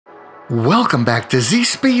Welcome back to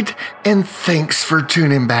Z-Speed, and thanks for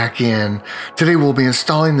tuning back in. Today we'll be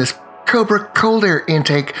installing this Cobra Cold Air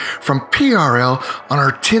intake from PRL on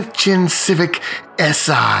our 10th Gen Civic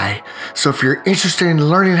SI. So if you're interested in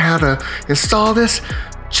learning how to install this,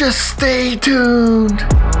 just stay tuned.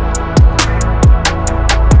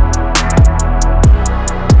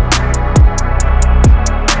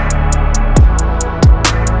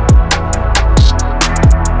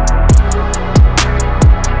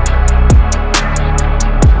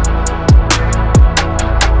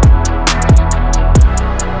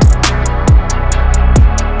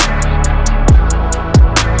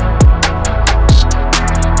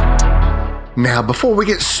 Now, before we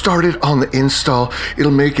get started on the install,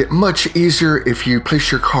 it'll make it much easier if you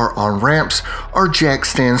place your car on ramps or jack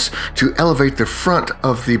stands to elevate the front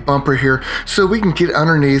of the bumper here so we can get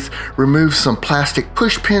underneath, remove some plastic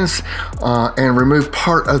push pins, and remove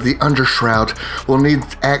part of the undershroud. We'll need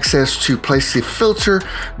access to place the filter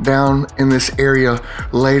down in this area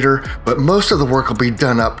later, but most of the work will be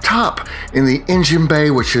done up top in the engine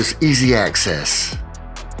bay, which is easy access.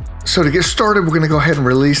 So to get started, we're going to go ahead and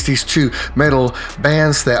release these two metal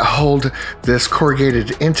bands that hold this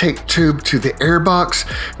corrugated intake tube to the air box.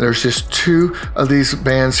 There's just two of these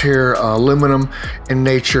bands here, aluminum in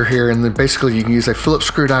nature here, and then basically you can use a Phillips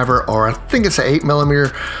screwdriver, or I think it's an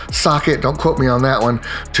 8mm socket, don't quote me on that one,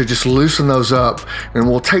 to just loosen those up. And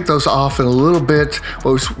we'll take those off in a little bit.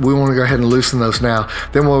 We want to go ahead and loosen those now.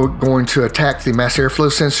 Then we're going to attack the mass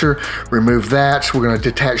airflow sensor, remove that. We're going to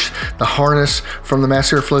detach the harness from the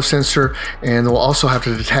mass airflow sensor, and we'll also have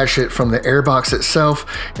to detach it from the airbox itself,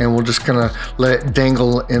 and we're just gonna let it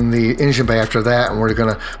dangle in the engine bay after that, and we're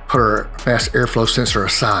gonna put our mass airflow sensor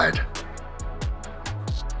aside.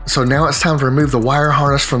 So now it's time to remove the wire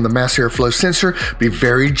harness from the mass airflow sensor. Be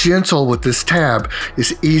very gentle with this tab.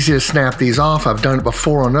 It's easy to snap these off. I've done it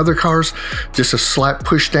before on other cars. Just a slight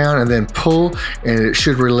push down and then pull, and it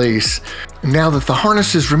should release. Now that the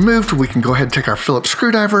harness is removed, we can go ahead and take our Phillips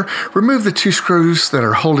screwdriver, remove the two screws that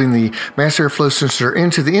are holding the mass airflow sensor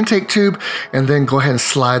into the intake tube, and then go ahead and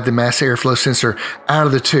slide the mass airflow sensor out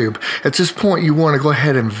of the tube. At this point, you want to go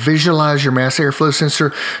ahead and visualize your mass airflow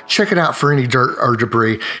sensor. Check it out for any dirt or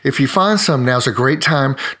debris. If you find some, now's a great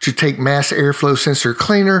time to take mass airflow sensor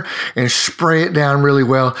cleaner and spray it down really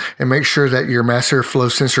well and make sure that your mass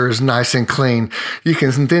airflow sensor is nice and clean. You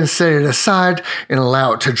can then set it aside and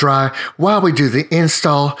allow it to dry while we do the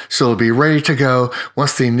install, so it'll be ready to go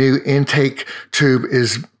once the new intake tube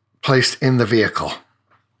is placed in the vehicle.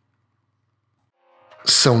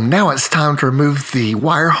 So now it's time to remove the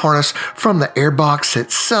wire harness from the airbox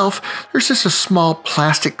itself. There's just a small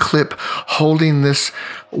plastic clip holding this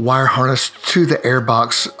wire harness to the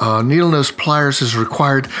airbox. Needle nose pliers is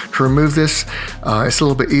required to remove this. It's a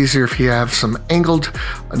little bit easier if you have some angled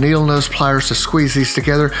needle nose pliers to squeeze these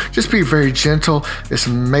together. Just be very gentle. It's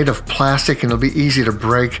made of plastic and it'll be easy to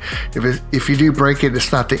break. If you do break it,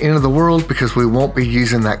 it's not the end of the world because we won't be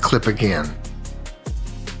using that clip again.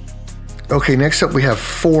 Okay, next up we have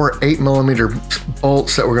four 8mm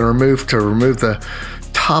bolts that we're going to remove the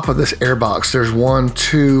top of this airbox. There's 1,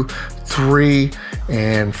 2, 3,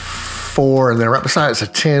 and 4, and then right beside it's a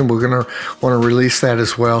 10. We're going to want to release that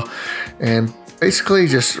as well. And basically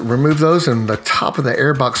just remove those, and the top of the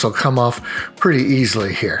airbox will come off pretty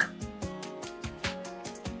easily here.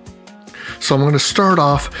 So I'm going to start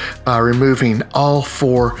off by removing all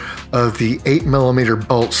 4 of the 8mm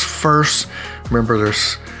bolts first. Remember,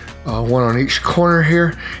 there's one on each corner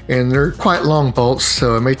here, and they're quite long bolts,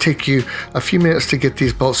 so it may take you a few minutes to get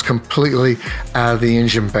these bolts completely out of the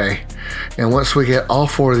engine bay. And once we get all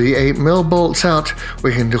 4 of the 8mm bolts out,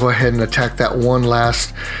 we can go ahead and attack that one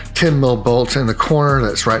last 10mm bolt in the corner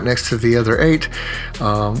that's right next to the other 8.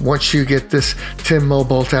 Once you get this 10mm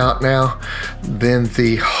bolt out now, then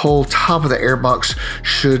the whole top of the airbox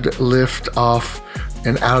should lift off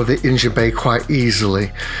and out of the engine bay quite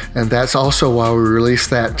easily. And that's also why we released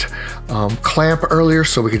that clamp earlier,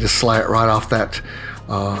 so we could just slide it right off that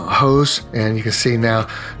hose, and you can see now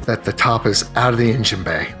that the top is out of the engine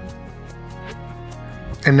bay.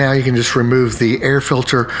 And now you can just remove the air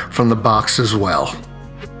filter from the box as well.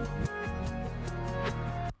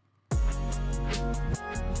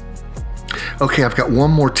 Okay, I've got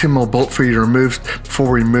one more 10mm bolt for you to remove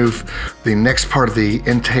before we remove the next part of the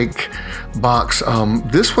intake box.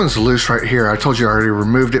 This one's loose right here. I told you I already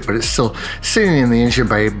removed it, but it's still sitting in the engine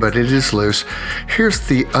bay, but it is loose. Here's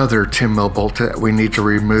the other 10mm bolt that we need to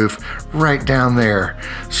remove right down there.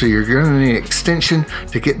 So you're going to need an extension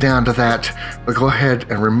to get down to that, but go ahead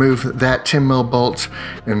and remove that 10mm bolt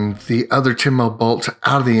and the other 10mm bolt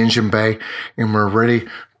out of the engine bay, and we're ready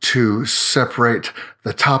to separate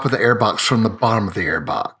the top of the airbox from the bottom of the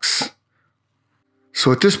airbox.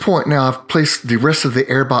 So at this point now, I've placed the rest of the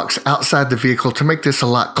airbox outside the vehicle to make this a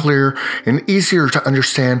lot clearer and easier to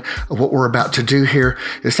understand what we're about to do here.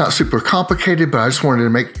 It's not super complicated, but I just wanted to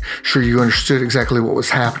make sure you understood exactly what was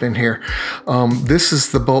happening here. This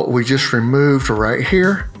is the bolt we just removed right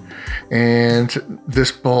here. And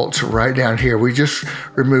this bolt right down here, we just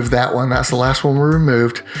removed that one. That's the last one we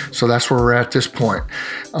removed. So that's where we're at this point.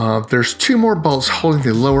 There's two more bolts holding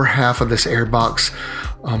the lower half of this airbox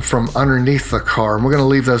from underneath the car. And we're gonna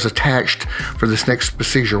leave those attached for this next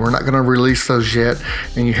procedure. We're not gonna release those yet.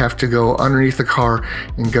 And you have to go underneath the car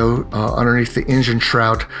and go underneath the engine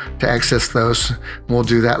shroud to access those. We'll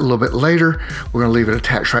do that a little bit later. We're gonna leave it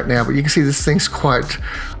attached right now, but you can see this thing's quite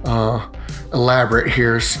elaborate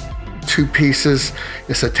here. It's two pieces.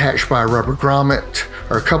 It's attached by a rubber grommet,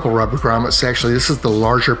 or a couple rubber grommets actually. This is the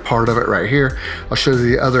larger part of it right here. I'll show you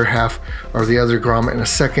the other half or the other grommet in a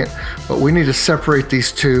second, but we need to separate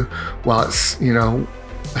these two while it's, you know,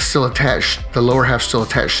 still attached, the lower half still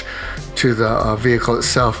attached to the vehicle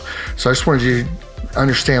itself. So I just wanted you to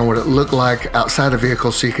understand what it looked like outside the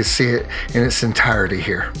vehicle so you could see it in its entirety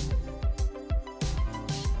here.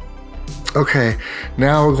 Okay,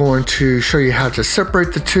 now we're going to show you how to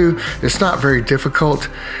separate the two. It's not very difficult.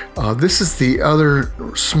 This is the other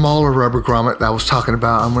smaller rubber grommet that I was talking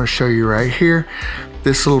about. I'm going to show you right here.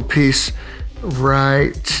 This little piece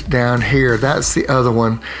right down here, that's the other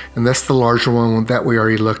one, and that's the larger one that we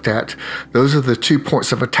already looked at. Those are the 2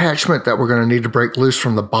 points of attachment that we're going to need to break loose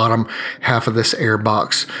from the bottom half of this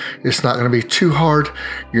airbox. It's not going to be too hard.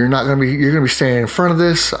 You're going to be standing in front of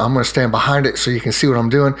this. I'm going to stand behind it so you can see what I'm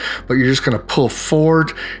doing, but you're just going to pull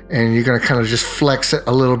forward and you're going to kind of just flex it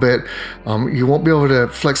a little bit. You won't be able to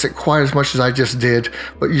flex it quite as much as I just did,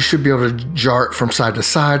 but you should be able to jar it from side to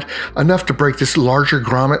side enough to break this larger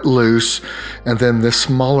grommet loose. And then this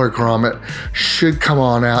smaller grommet should come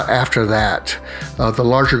on out after that. The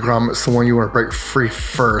larger grommet's the one you want to break free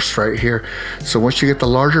first right here. So once you get the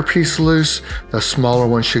larger piece loose, the smaller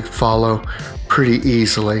one should follow pretty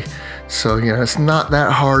easily. So, you know, it's not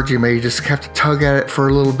that hard. You may just have to tug at it for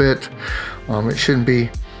a little bit. It shouldn't be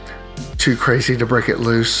too crazy to break it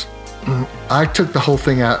loose. I took the whole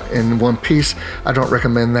thing out in one piece. I don't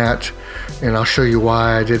recommend that, and I'll show you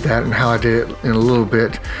why I did that and how I did it in a little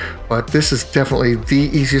bit. But this is definitely the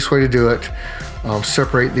easiest way to do it.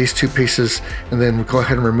 Separate these two pieces and then go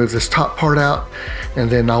ahead and remove this top part out, and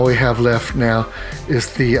then all we have left now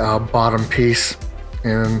is the bottom piece.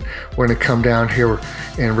 And we're going to come down here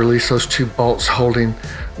and release those two bolts holding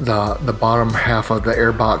the bottom half of the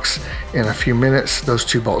airbox in a few minutes. Those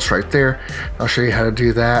two bolts right there. I'll show you how to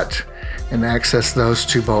do that and access those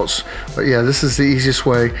two bolts. But yeah, this is the easiest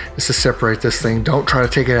way, is to separate this thing. Don't try to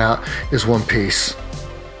take it out as one piece.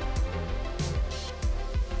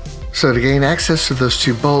 So to gain access to those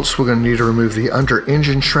two bolts, we're going to need to remove the under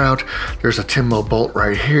engine shroud. There's a 10mm bolt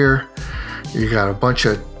right here. You got a bunch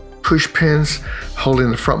of push pins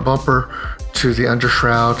holding the front bumper to the under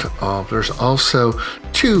shroud. There's also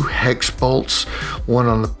two hex bolts, one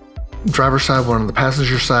on the driver's side, one on the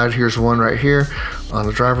passenger side. Here's one right here on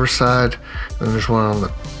the driver's side, and there's one on the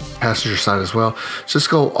passenger side as well. So just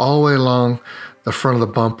go all the way along the front of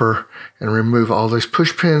the bumper and remove all those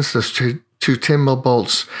push pins, those two 10mm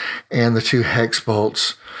bolts and the two hex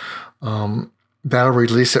bolts. That'll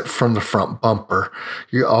release it from the front bumper.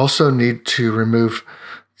 You also need to remove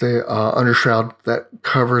the undershroud that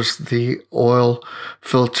covers the oil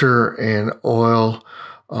filter and oil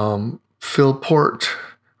fill port,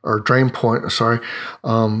 or drain point, sorry.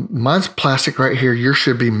 Mine's plastic right here. Yours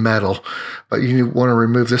should be metal, but you want to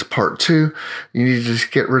remove this part too. You need to just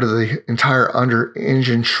get rid of the entire under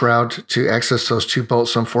engine shroud to access those two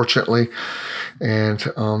bolts, unfortunately. And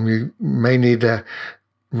you may need to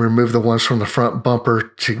remove the ones from the front bumper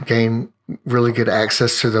to gain really good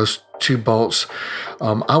access to those two bolts.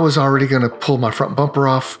 I was already going to pull my front bumper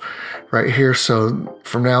off right here, so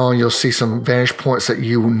from now on you'll see some vantage points that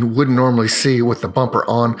you wouldn't normally see with the bumper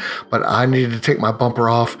on, but I needed to take my bumper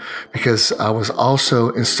off because I was also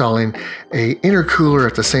installing a intercooler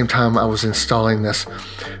at the same time I was installing this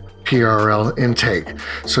PRL intake.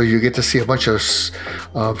 So you get to see a bunch of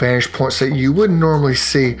vantage points that you wouldn't normally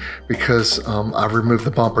see because I've removed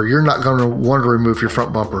the bumper. You're not going to want to remove your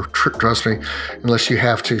front bumper, trust me, unless you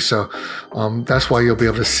have to. So that's why you'll be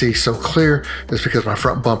able to see so clear, is because my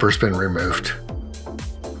front bumper's been removed.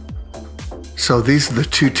 So these are the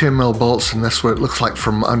two 10mm bolts, and that's what it looks like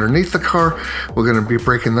from underneath the car. We're going to be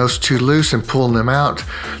breaking those two loose and pulling them out,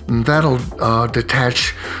 and that'll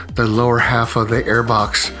detach the lower half of the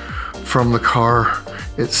airbox from the car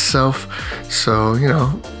itself. So, you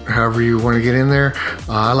know, however you want to get in there.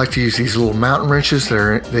 I like to use these little mountain wrenches.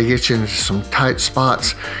 They get you into some tight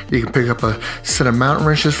spots. You can pick up a set of mountain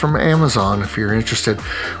wrenches from Amazon if you're interested.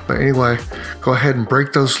 But anyway, go ahead and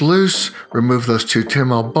break those loose, remove those two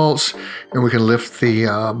 10mm bolts, and we can lift the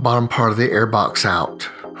bottom part of the airbox out.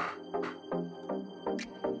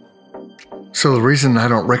 So the reason I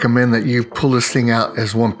don't recommend that you pull this thing out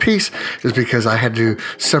as one piece is because I had to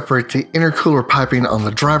separate the intercooler piping on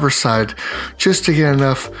the driver's side just to get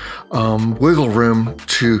enough wiggle room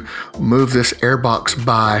to move this airbox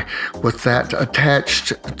by. With that attached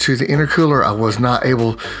to the intercooler, I was not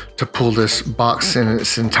able to pull this box in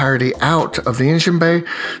its entirety out of the engine bay.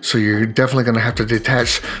 So you're definitely going to have to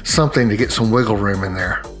detach something to get some wiggle room in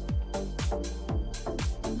there.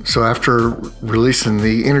 So after releasing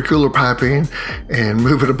the intercooler piping and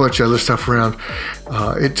moving a bunch of other stuff around,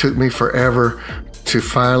 it took me forever to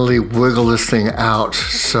finally wiggle this thing out.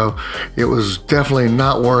 So it was definitely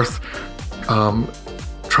not worth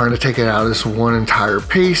trying to take it out as one entire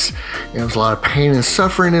piece. There was a lot of pain and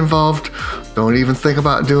suffering involved. Don't even think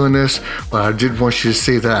about doing this, but I did want you to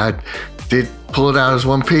see that I did pull it out as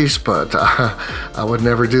one piece, but I would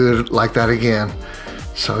never do it like that again.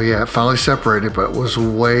 So yeah, it finally separated, but it was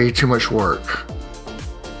way too much work.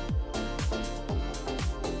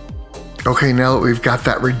 Okay, now that we've got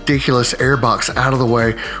that ridiculous airbox out of the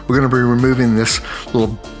way, we're going to be removing this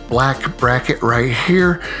little black bracket right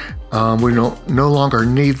here. We no longer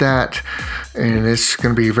need that, and it's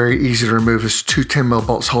going to be very easy to remove. There's two 10mm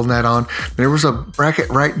bolts holding that on. There was a bracket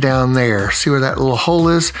right down there. See where that little hole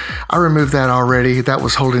is? I removed that already. That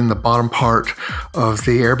was holding the bottom part of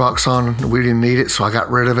the airbox on. We didn't need it, so I got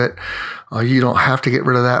rid of it. You don't have to get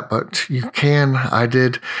rid of that, but you can. I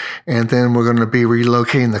did. And then we're going to be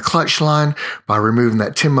relocating the clutch line by removing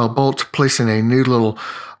that 10mm bolt, placing a new little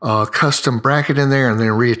custom bracket in there, and then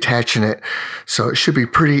reattaching it. So it should be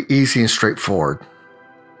pretty easy and straightforward.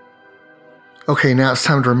 Okay, now it's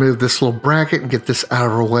time to remove this little bracket and get this out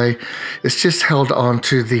of our way. It's just held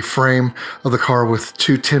onto the frame of the car with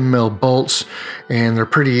two 10mm bolts, and they're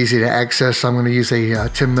pretty easy to access. I'm going to use a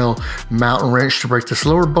 10mm mountain wrench to break this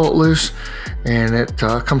lower bolt loose, and it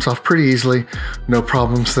comes off pretty easily. No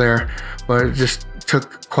problems there, but it just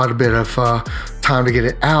took quite a bit of time to get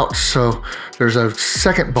it out. So there's a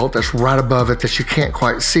second bolt that's right above it that you can't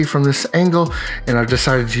quite see from this angle, and I've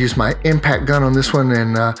decided to use my impact gun on this one,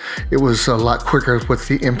 and it was a lot quicker with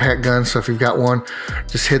the impact gun. So if you've got one,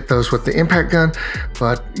 just hit those with the impact gun.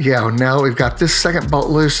 But yeah, now we've got this second bolt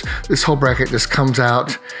loose, this whole bracket just comes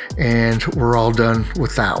out, and we're all done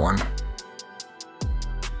with that one.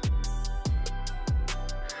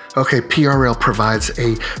 Okay, PRL provides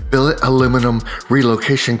a billet aluminum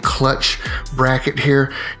relocation clutch bracket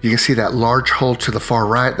here. You can see that large hole to the far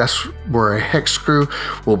right. That's where a hex screw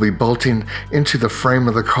will be bolting into the frame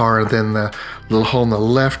of the car, and then the little hole on the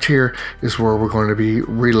left here is where we're going to be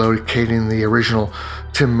relocating the original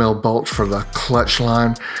 10mm bolt for the clutch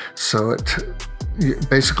line. So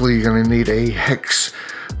basically you're going to need a hex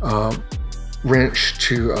wrench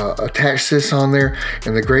to attach this on there.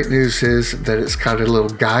 And the great news is that it's got a little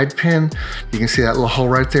guide pin. You can see that little hole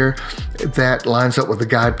right there. That lines up with the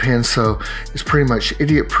guide pin, so it's pretty much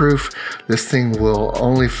idiot proof. This thing will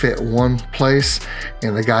only fit one place,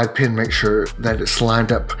 and the guide pin makes sure that it's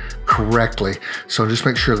lined up correctly. So just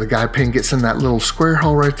make sure the guide pin gets in that little square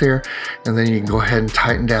hole right there, and then you can go ahead and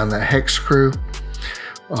tighten down that hex screw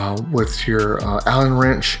with your Allen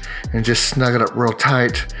wrench and just snug it up real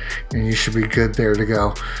tight, and you should be good there to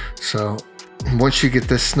go. So once you get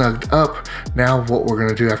this snugged up, now what we're going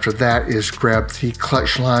to do after that is grab the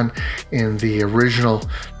clutch line in the original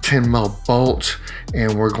 10mm bolt,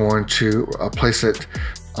 and we're going to place it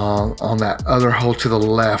on that other hole to the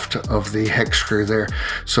left of the hex screw there.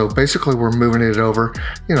 So basically we're moving it over,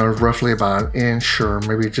 you know, roughly about an inch or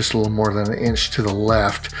maybe just a little more than an inch to the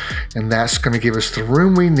left, and that's going to give us the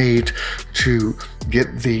room we need to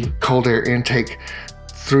get the cold air intake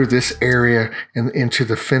through this area and into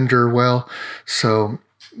the fender well. So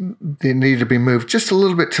they need to be moved just a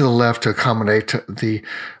little bit to the left to accommodate the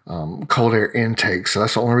cold air intake. So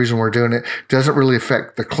that's the only reason we're doing it. It doesn't really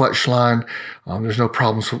affect the clutch line. There's no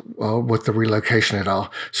problems with the relocation at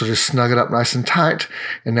all. So just snug it up nice and tight,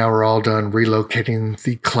 and now we're all done relocating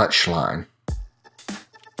the clutch line.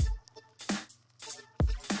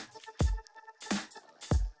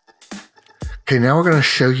 Okay, now we're going to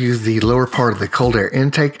show you the lower part of the cold air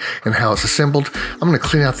intake and how it's assembled. I'm going to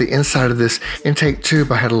clean out the inside of this intake tube.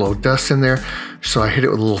 I had a little dust in there. So I hit it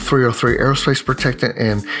with a little 303 aerospace protectant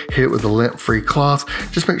and hit it with a lint-free cloth.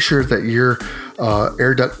 Just make sure that your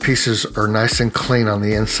air duct pieces are nice and clean on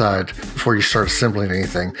the inside before you start assembling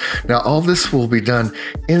anything. Now all this will be done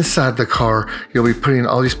inside the car. You'll be putting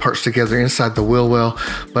all these parts together inside the wheel well,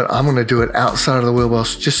 but I'm going to do it outside of the wheel well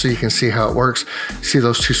just so you can see how it works. See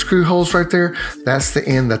those two screw holes right there? That's the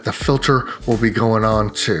end that the filter will be going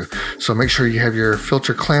on to. So make sure you have your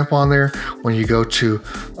filter clamp on there when you go to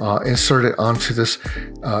insert it onto this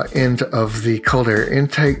end of the cold air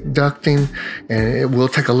intake ducting, and it will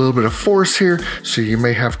take a little bit of force here, so you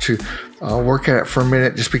may have to work at it for a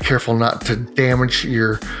minute. Just be careful not to damage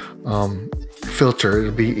your filter.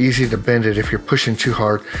 It'll be easy to bend it if you're pushing too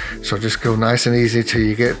hard. So just go nice and easy till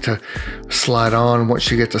you get to slide on. Once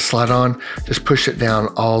you get to slide on, just push it down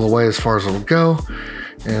all the way as far as it'll go,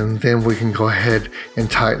 and then we can go ahead and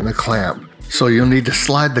tighten the clamp. So you'll need to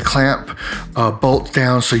slide the clamp bolt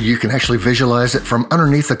down so you can actually visualize it from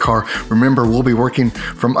underneath the car. Remember, we'll be working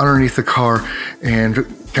from underneath the car and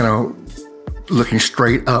kind of looking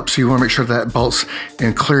straight up. So you want to make sure that bolt's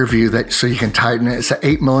in clear view, that so you can tighten it. It's an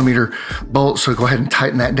 8mm bolt, so go ahead and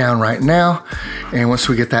tighten that down right now. And once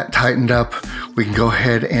we get that tightened up, we can go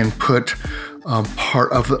ahead and put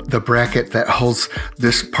part of the bracket that holds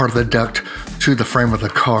this part of the duct to the frame of the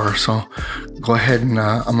car. So go ahead and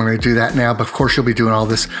I'm going to do that now, but of course you'll be doing all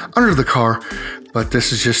this under the car, but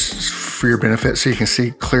this is just for your benefit so you can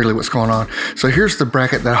see clearly what's going on. So here's the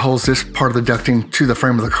bracket that holds this part of the ducting to the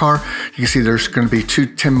frame of the car. You can see there's going to be two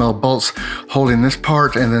 10mm bolts holding this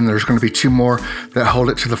part, and then there's going to be two more that hold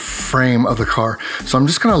it to the frame of the car. So I'm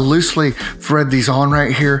just going to loosely thread these on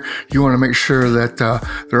right here. You want to make sure that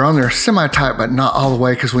they're on there semi-tight, but not all the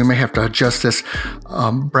way, because we may have to adjust this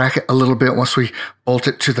bracket a little bit once we bolt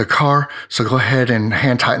it to the car. So go ahead and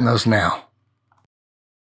hand tighten those now.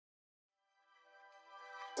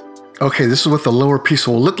 Okay, this is what the lower piece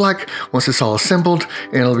will look like once it's all assembled,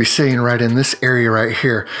 and it'll be sitting right in this area right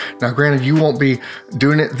here. Now, granted, you won't be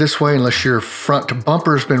doing it this way unless your front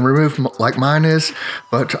bumper has been removed like mine is,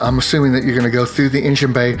 but I'm assuming that you're going to go through the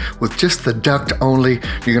engine bay with just the duct only.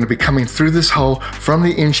 You're going to be coming through this hole from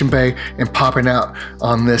the engine bay and popping out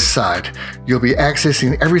on this side. You'll be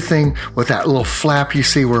accessing everything with that little flap you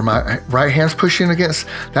see where my right hand's pushing against.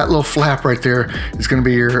 That little flap right there is going to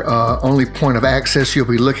be your only point of access. You'll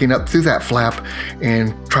be looking up through that flap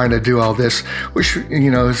and trying to do all this, which, you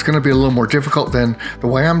know, is going to be a little more difficult than the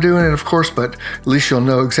way I'm doing it, of course, but at least you'll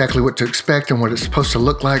know exactly what to expect and what it's supposed to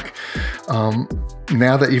look like.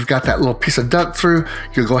 Now that you've got that little piece of duct through,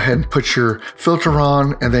 you'll go ahead and put your filter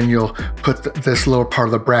on, and then you'll put this lower part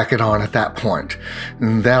of the bracket on at that point.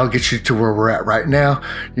 And that'll get you to where we're at right now.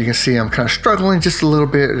 You can see I'm kind of struggling just a little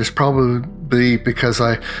bit. It's probably because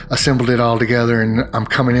I assembled it all together and I'm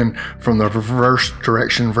coming in from the reverse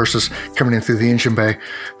direction versus coming in through the engine bay.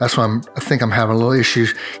 That's why I think I'm having a little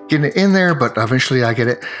issues getting it in there, but eventually I get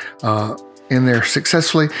it in there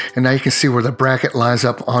successfully. And now you can see where the bracket lines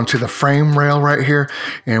up onto the frame rail right here.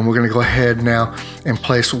 And we're going to go ahead now and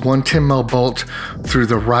place one 10mm bolt through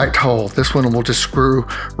the right hole. This one will just screw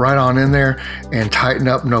right on in there and tighten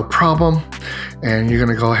up no problem. And you're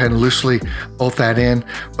going to go ahead and loosely bolt that in.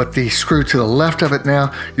 But the screw to the left of it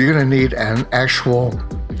now, you're going to need an actual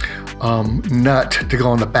nut to go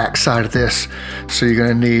on the back side of this. So you're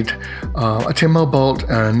going to need a 10mm bolt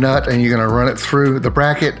and a nut, and you're going to run it through the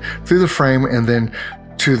bracket, through the frame, and then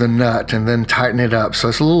to the nut, and then tighten it up. So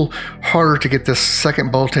it's a little harder to get this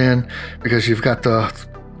second bolt in because you've got the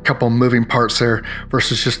couple moving parts there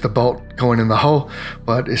versus just the bolt going in the hole,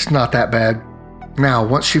 but it's not that bad. Now,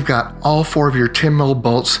 once you've got all four of your 10mm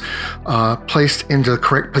bolts placed into the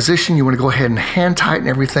correct position, you want to go ahead and hand tighten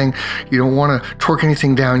everything. You don't want to torque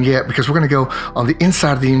anything down yet, because we're going to go on the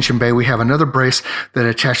inside of the engine bay. We have another brace that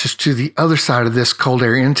attaches to the other side of this cold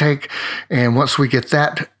air intake. And once we get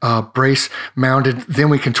that brace mounted, then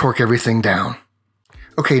we can torque everything down.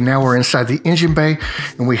 Okay, now we're inside the engine bay,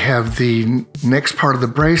 and we have the next part of the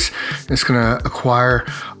brace. It's going to acquire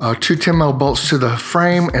two 10mm bolts to the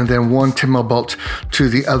frame, and then one 10mm bolt to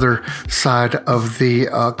the other side of the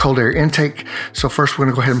cold air intake. So first we're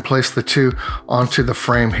going to go ahead and place the two onto the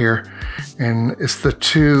frame here, and it's the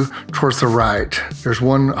two towards the right. There's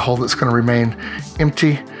one hole that's going to remain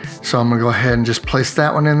empty, so I'm going to go ahead and just place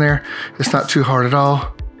that one in there. It's not too hard at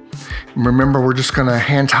all. Remember, we're just going to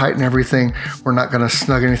hand tighten everything. We're not going to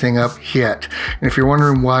snug anything up yet. And if you're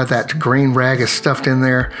wondering why that green rag is stuffed in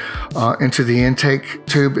there into the intake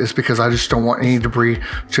tube, is because I just don't want any debris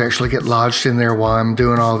to actually get lodged in there while I'm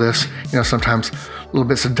doing all this. You know, sometimes little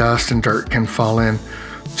bits of dust and dirt can fall in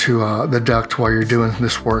to the duct while you're doing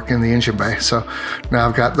this work in the engine bay. So now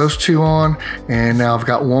I've got those two on, and now I've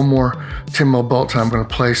got one more 10mm bolt I'm going to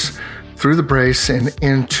place through the brace and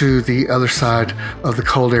into the other side of the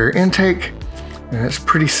cold air intake. And it's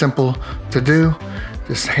pretty simple to do.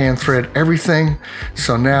 Just hand thread everything.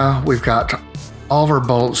 So now we've got all of our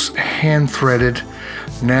bolts hand threaded.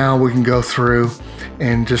 Now we can go through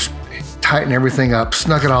and just tighten everything up,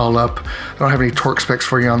 snug it all up. I don't have any torque specs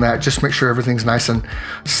for you on that. Just make sure everything's nice and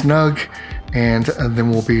snug, and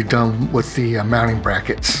then we'll be done with the mounting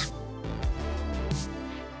brackets.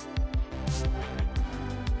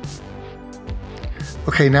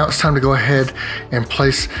 Okay, now it's time to go ahead and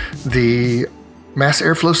place the mass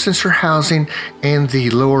airflow sensor housing and the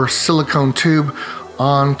lower silicone tube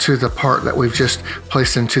onto the part that we've just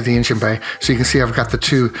placed into the engine bay. So you can see I've got the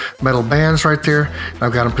two metal bands right there, and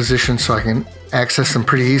I've got them positioned so I can access them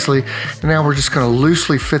pretty easily. And now we're just going to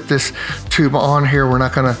loosely fit this tube on here. We're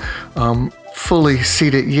not going to fully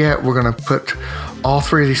seat it yet. We're going to put all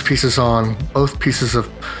three of these pieces on, both pieces of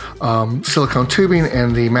silicone tubing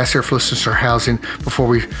and the mass airflow sensor housing, before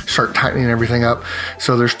we start tightening everything up.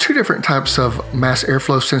 So there's two different types of mass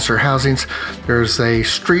airflow sensor housings. There's a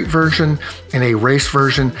street version and a race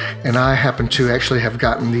version, and I happen to actually have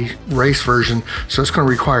gotten the race version, so it's going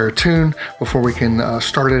to require a tune before we can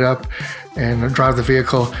start it up and drive the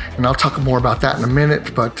vehicle, and I'll talk more about that in a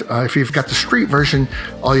minute. But if you've got the street version,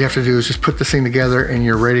 all you have to do is just put this thing together and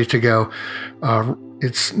you're ready to go.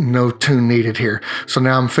 It's no tune needed here. So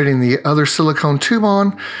now I'm fitting the other silicone tube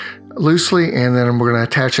on loosely, and then we're going to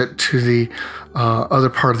attach it to the other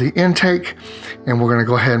part of the intake, and we're going to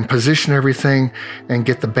go ahead and position everything and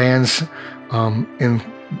get the bands in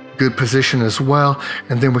good position as well,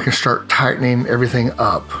 and then we can start tightening everything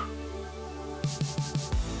up.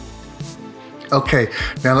 Okay,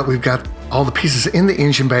 now that we've got all the pieces in the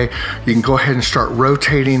engine bay, you can go ahead and start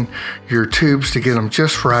rotating your tubes to get them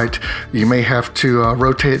just right. You may have to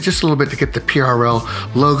rotate it just a little bit to get the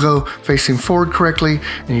PRL logo facing forward correctly.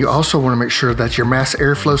 And you also want to make sure that your mass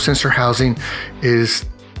airflow sensor housing is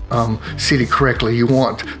seated correctly. You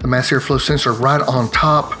want the mass airflow sensor right on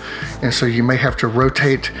top, and so you may have to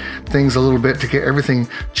rotate things a little bit to get everything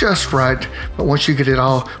just right. But once you get it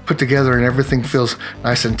all put together and everything feels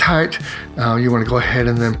nice and tight, you want to go ahead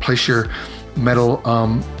and then place your metal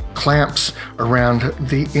clamps around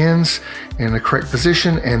the ends in the correct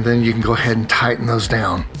position, and then you can go ahead and tighten those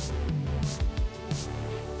down.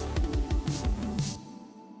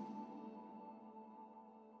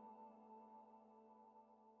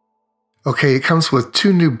 Okay, it comes with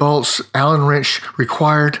two new bolts, Allen wrench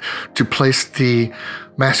required to place the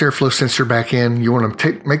mass airflow sensor back in. You want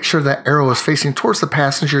to make sure that arrow is facing towards the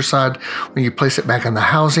passenger side when you place it back in the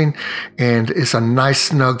housing, and it's a nice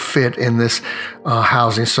snug fit in this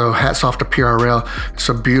housing. So hats off to PRL. It's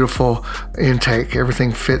a beautiful intake.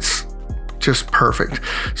 Everything fits just perfect.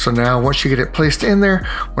 So now once you get it placed in there,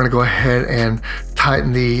 we're going to go ahead and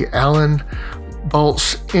tighten the Allen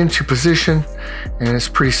bolts into position, and it's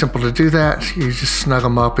pretty simple to do that. You just snug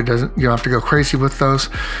them up. You don't have to go crazy with those.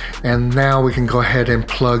 And now we can go ahead and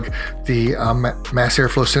plug the mass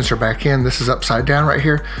airflow sensor back in. This is upside down right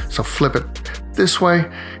here, so flip it this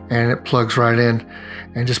way and it plugs right in.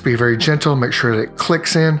 And just be very gentle, make sure that it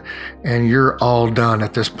clicks in, and you're all done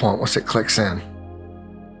at this point once it clicks in.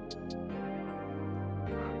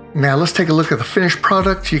 Now let's take a look at the finished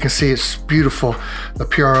product. You can see it's beautiful. The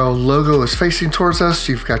PRL logo is facing towards us.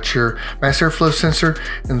 You've got your mass airflow sensor,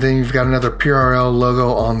 and then you've got another PRL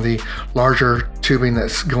logo on the larger tubing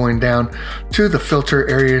that's going down to the filter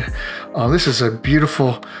area. This is a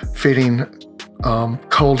beautiful fitting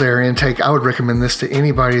cold air intake. I would recommend this to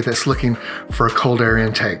anybody that's looking for a cold air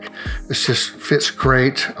intake. This just fits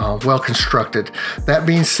great, well constructed. That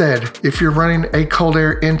being said, if you're running a cold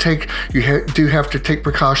air intake, you do have to take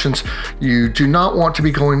precautions. You do not want to be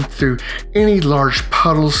going through any large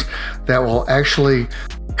puddles that will actually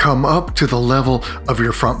come up to the level of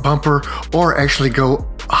your front bumper, or actually go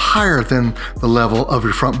higher than the level of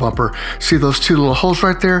your front bumper. See those two little holes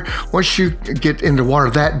right there? Once you get into water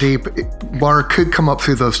that deep, water could come up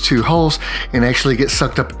through those two holes and actually get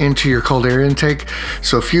sucked up into your cold air intake.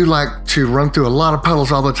 So if you like to run through a lot of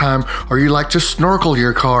puddles all the time, or you like to snorkel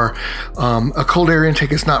your car, a cold air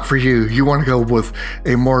intake is not for you. You want to go with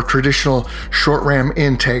a more traditional short ram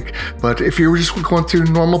intake. But if you're just going through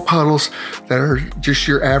normal puddles that are just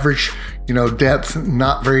your average, depth,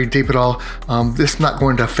 not very deep at all, this is not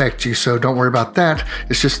going to affect you, so don't worry about that.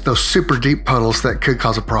 It's just those super deep puddles that could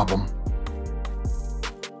cause a problem.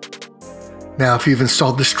 Now, if you've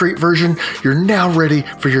installed the street version, you're now ready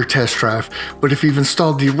for your test drive. But if you've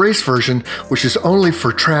installed the race version, which is only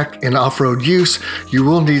for track and off-road use, you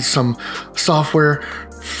will need some software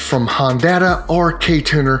from Honda or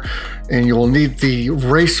K-Tuner, and you will need the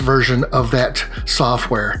race version of that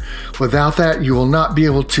software. Without that, you will not be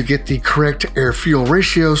able to get the correct air-fuel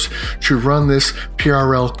ratios to run this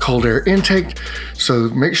PRL cold air intake. So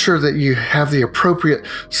make sure that you have the appropriate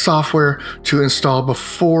software to install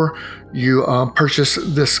before you purchase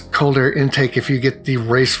this cold air intake if you get the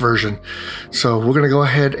race version. So we're going to go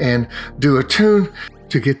ahead and do a tune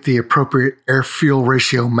to get the appropriate air-fuel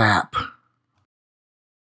ratio map.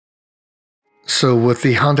 So with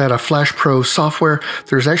the Honda Flash Pro software,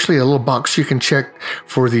 there's actually a little box you can check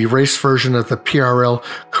for the race version of the PRL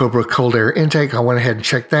Cobra Cold Air intake. I went ahead and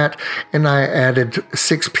checked that, and I added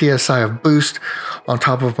 6 PSI of boost on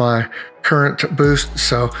top of my current boost.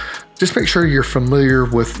 So just make sure you're familiar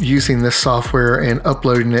with using this software and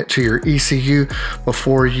uploading it to your ECU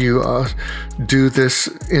before you do this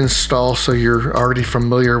install, so you're already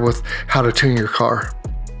familiar with how to tune your car.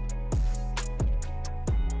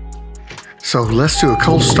 So let's do a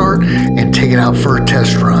cold start and take it out for a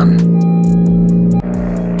test run.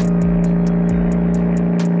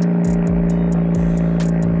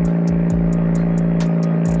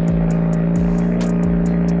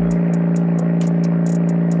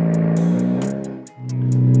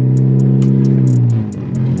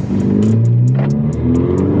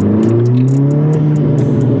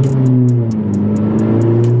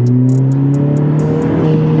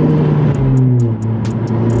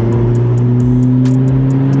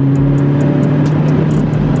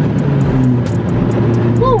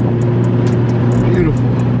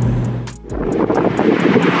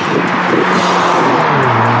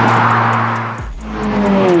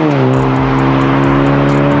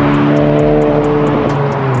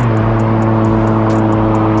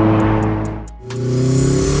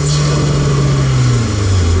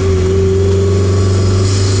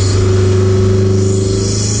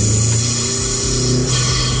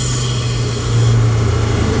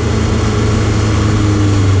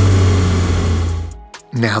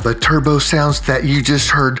 Now, the turbo sounds that you just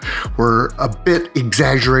heard were a bit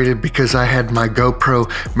exaggerated because I had my GoPro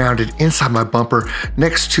mounted inside my bumper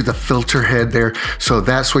next to the filter head there. So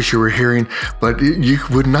that's what you were hearing, but you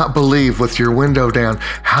would not believe with your window down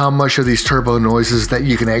how much of these turbo noises that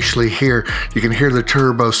you can actually hear. You can hear the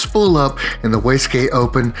turbo spool up and the wastegate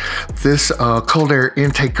open. This cold air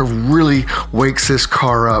intake really wakes this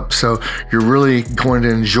car up. So you're really going to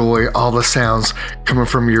enjoy all the sounds coming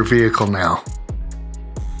from your vehicle now.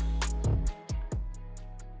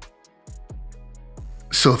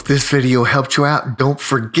 So if this video helped you out, don't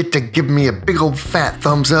forget to give me a big old fat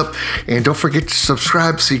thumbs up, and don't forget to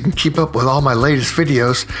subscribe so you can keep up with all my latest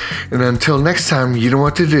videos. And until next time, you know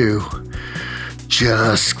what to do.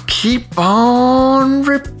 Just keep on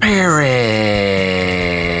repairing.